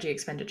 your energy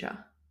expenditure.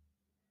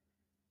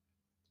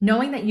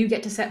 Knowing that you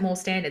get to set more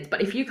standards.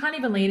 But if you can't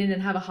even lean in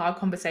and have a hard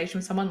conversation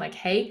with someone like,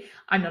 hey,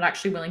 I'm not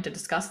actually willing to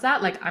discuss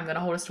that, like I'm going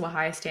to hold us to a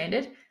higher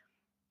standard,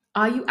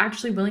 are you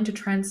actually willing to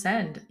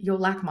transcend your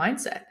lack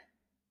mindset?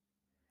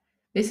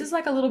 This is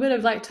like a little bit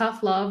of like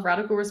tough love,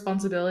 radical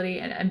responsibility,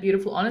 and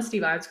beautiful honesty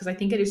vibes because I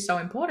think it is so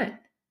important.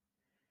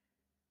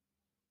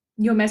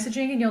 Your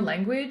messaging and your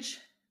language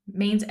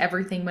means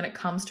everything when it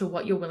comes to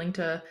what you're willing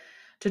to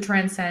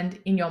transcend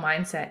in your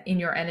mindset, in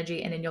your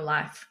energy, and in your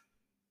life.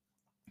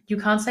 You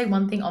can't say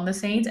one thing on the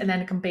scenes and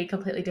then it can be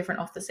completely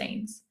different off the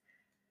scenes.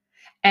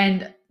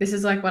 And this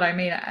is like what I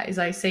mean is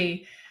I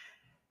see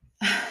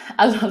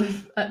a lot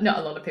of, not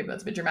a lot of people,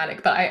 that's a bit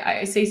dramatic, but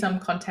I see some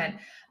content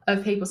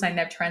of people saying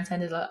they've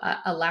transcended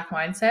a lack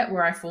mindset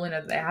where I fully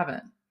know that they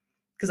haven't,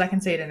 because I can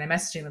see it in their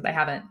messaging that they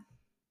haven't,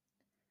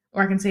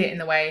 or I can see it in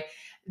the way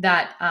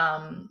that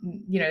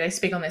they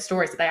speak on their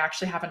stories that they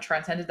actually haven't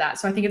transcended that.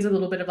 So I think it's a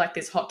little bit of like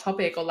this hot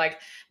topic or like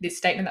this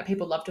statement that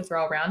people love to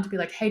throw around to be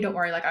like, hey, don't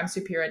worry, like I'm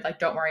superior, like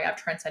don't worry, I've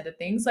transcended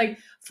things. Like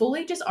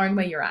fully just own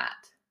where you're at,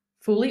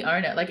 fully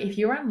own it. Like if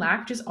you're on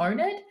lack, just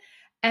own it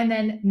and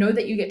then know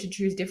that you get to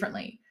choose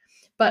differently.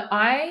 But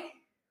I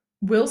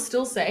will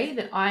still say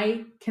that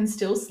I can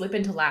still slip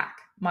into lack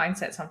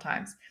mindset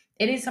sometimes.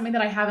 It is something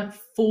that I haven't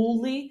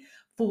fully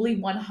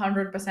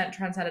 100%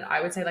 transcended.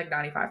 I would say like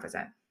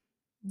 95%.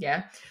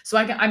 Yeah. So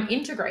I'm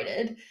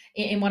integrated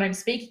in what I'm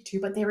speaking to,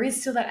 but there is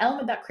still that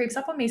element that creeps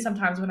up on me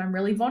sometimes when I'm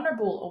really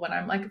vulnerable or when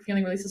I'm like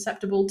feeling really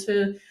susceptible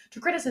to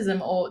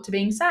criticism or to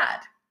being sad.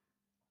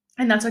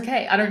 And that's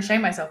okay. I don't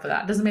shame myself for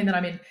that. It doesn't mean that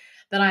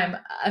I'm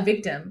a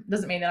victim. It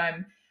doesn't mean that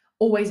I'm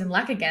always in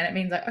lack again. It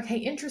means like, okay,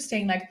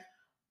 interesting. Like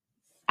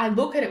I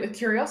look at it with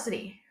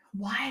curiosity.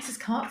 Why has this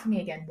come up for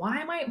me again? Why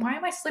am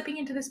I slipping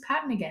into this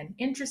pattern again?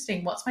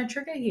 Interesting. What's my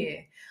trigger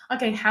here?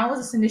 Okay, how is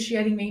this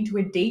initiating me into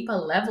a deeper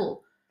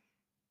level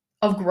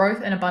of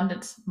growth and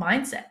abundance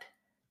mindset?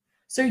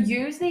 So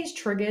use these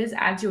triggers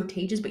as your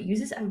teachers, but use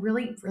this as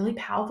really, really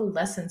powerful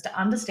lessons to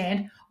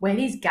understand where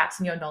these gaps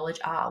in your knowledge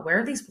are. Where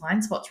are these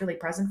blind spots really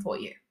present for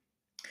you?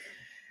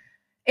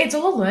 It's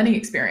all a learning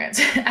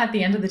experience at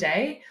the end of the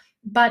day,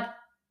 but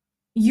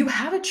you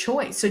have a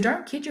choice. So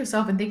don't kid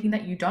yourself in thinking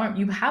that you don't.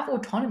 You have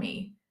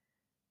autonomy.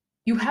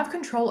 You have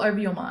control over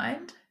your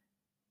mind.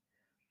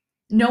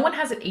 No one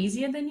has it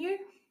easier than you.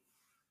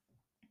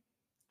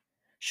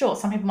 Sure,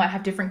 some people might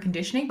have different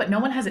conditioning, but no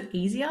one has it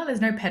easier.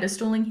 There's no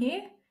pedestaling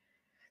here.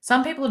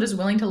 Some people are just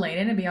willing to lean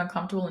in and be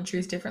uncomfortable and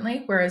choose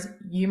differently, whereas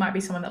you might be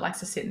someone that likes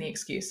to sit in the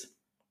excuse.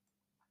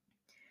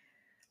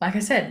 Like I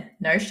said,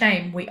 no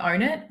shame. We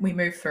own it. We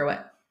move through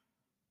it.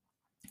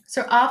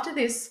 So after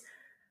this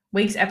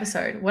week's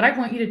episode, what I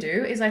want you to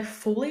do is like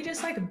fully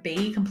just like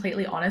be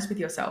completely honest with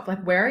yourself.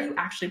 Like, where are you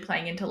actually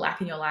playing into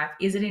lack in your life?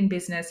 Is it in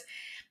business?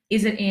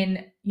 Is it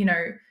in,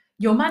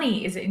 your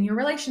money? Is it in your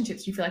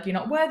relationships? You feel like you're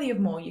not worthy of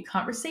more. You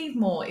can't receive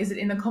more. Is it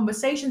in the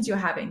conversations you're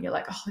having? You're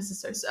like, oh, this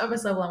is so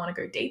service level. I want to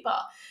go deeper.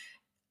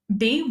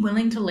 Be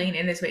willing to lean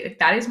in this week. Like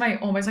that is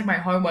almost like my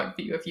homework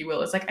for you, if you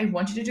will. It's like, I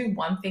want you to do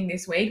one thing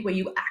this week where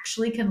you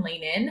actually can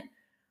lean in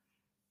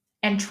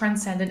and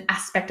transcend an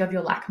aspect of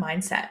your lack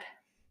mindset.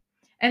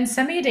 And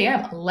send me a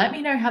DM. Let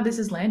me know how this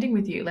is landing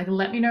with you. Like,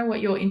 let me know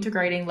what you're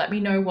integrating. Let me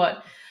know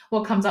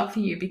what comes up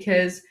for you,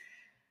 because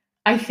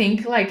I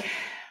think like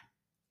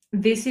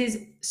this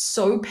is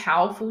so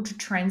powerful to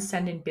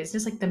transcend in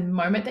business. Like the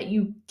moment that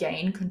you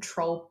gain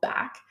control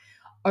back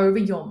over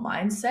your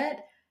mindset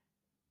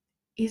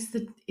is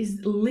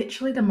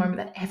literally the moment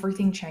that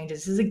everything changes.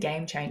 This is a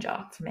game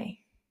changer for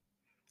me.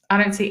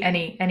 I don't see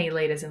any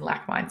leaders in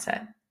lack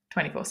mindset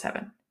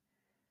 24/7.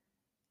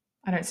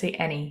 I don't see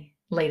any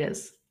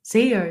leaders,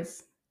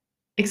 CEOs,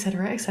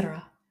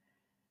 etc.,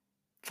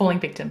 falling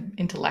victim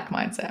into lack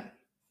mindset.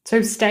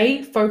 So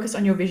stay focused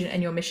on your vision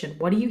and your mission.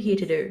 What are you here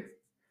to do?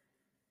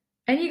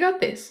 And you got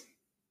this.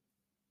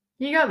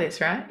 You got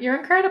this, right? You're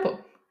incredible.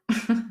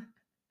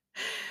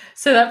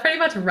 So that pretty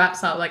much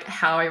wraps up like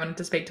how I wanted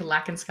to speak to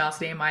lack and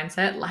scarcity and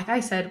mindset. Like I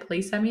said,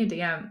 please send me a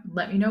DM.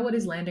 Let me know what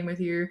is landing with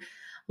you.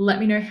 Let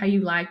me know how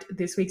you liked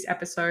this week's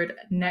episode.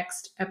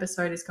 Next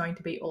episode is going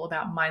to be all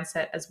about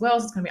mindset as well.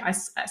 So it's going to be,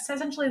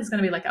 essentially, there's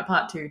going to be like a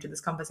part 2 to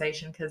this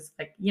conversation because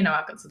I've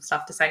got some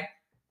stuff to say.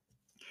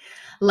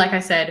 Like I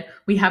said,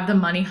 we have the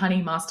Money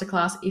Honey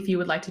Masterclass if you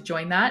would like to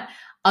join that.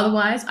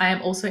 Otherwise, I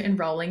am also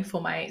enrolling for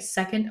my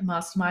second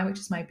mastermind, which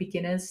is my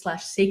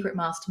beginners/secret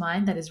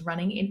mastermind that is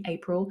running in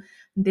April.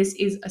 This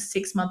is a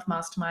 6-month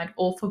mastermind,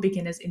 all for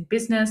beginners in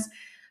business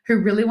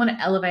who really want to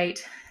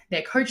elevate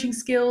their coaching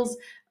skills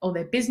or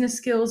their business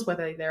skills,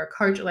 whether they're a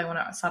coach or they want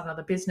to start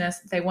another business.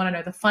 They want to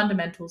know the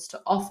fundamentals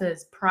to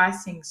offers,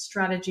 pricing,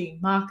 strategy,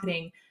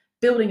 marketing,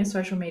 building a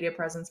social media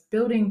presence,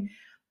 building,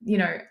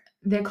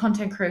 their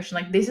content creation.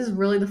 Like this is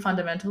really the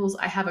fundamentals.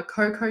 I have a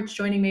co-coach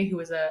joining me who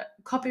is a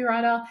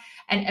copywriter,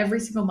 and every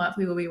single month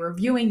we will be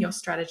reviewing your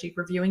strategy,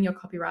 reviewing your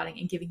copywriting,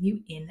 and giving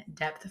you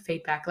in-depth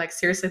feedback. Like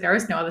seriously, there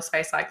is no other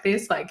space like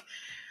this, like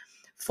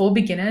for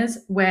beginners,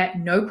 where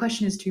no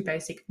question is too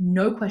basic,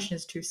 no question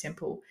is too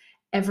simple.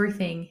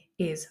 Everything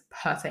is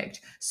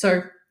perfect.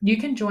 So you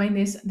can join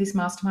this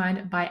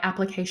mastermind by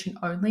application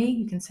only.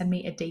 You can send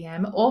me a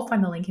DM or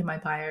find the link in my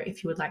bio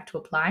if you would like to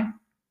apply.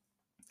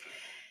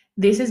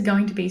 This is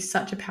going to be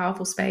such a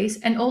powerful space.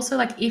 And also,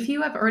 like, if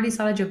you have already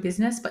started your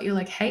business, but you're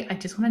like, hey, I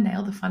just want to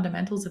nail the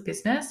fundamentals of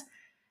business,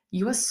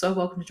 you are so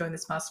welcome to join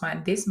this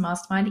mastermind. This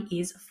mastermind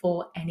is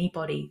for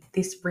anybody.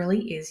 This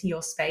really is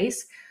your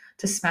space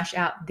to smash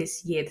out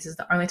this year. This is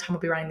the only time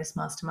we'll be running this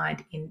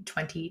mastermind in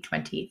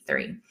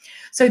 2023.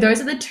 So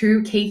those are the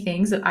 2 key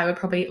things that I would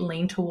probably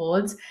lean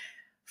towards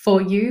for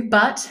you.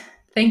 But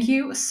thank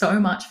you so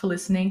much for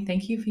listening.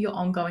 Thank you for your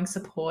ongoing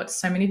support.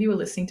 So many of you were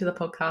listening to the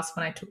podcast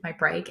when I took my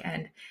break,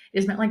 and it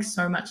has meant like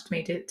so much to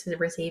me to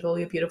receive all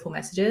your beautiful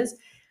messages.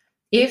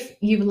 If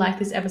you like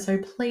this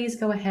episode, please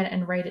go ahead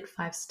and rate it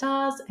 5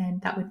 stars,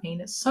 and that would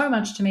mean so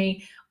much to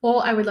me.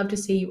 Or I would love to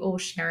see you all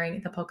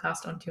sharing the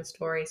podcast onto your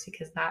stories,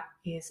 because that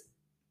is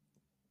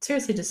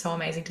seriously just so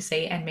amazing to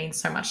see and means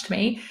so much to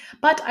me.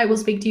 But I will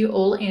speak to you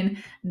all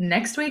in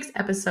next week's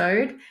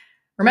episode.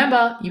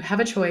 Remember, you have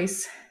a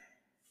choice.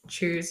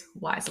 Choose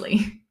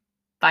wisely.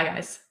 Bye,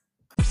 guys.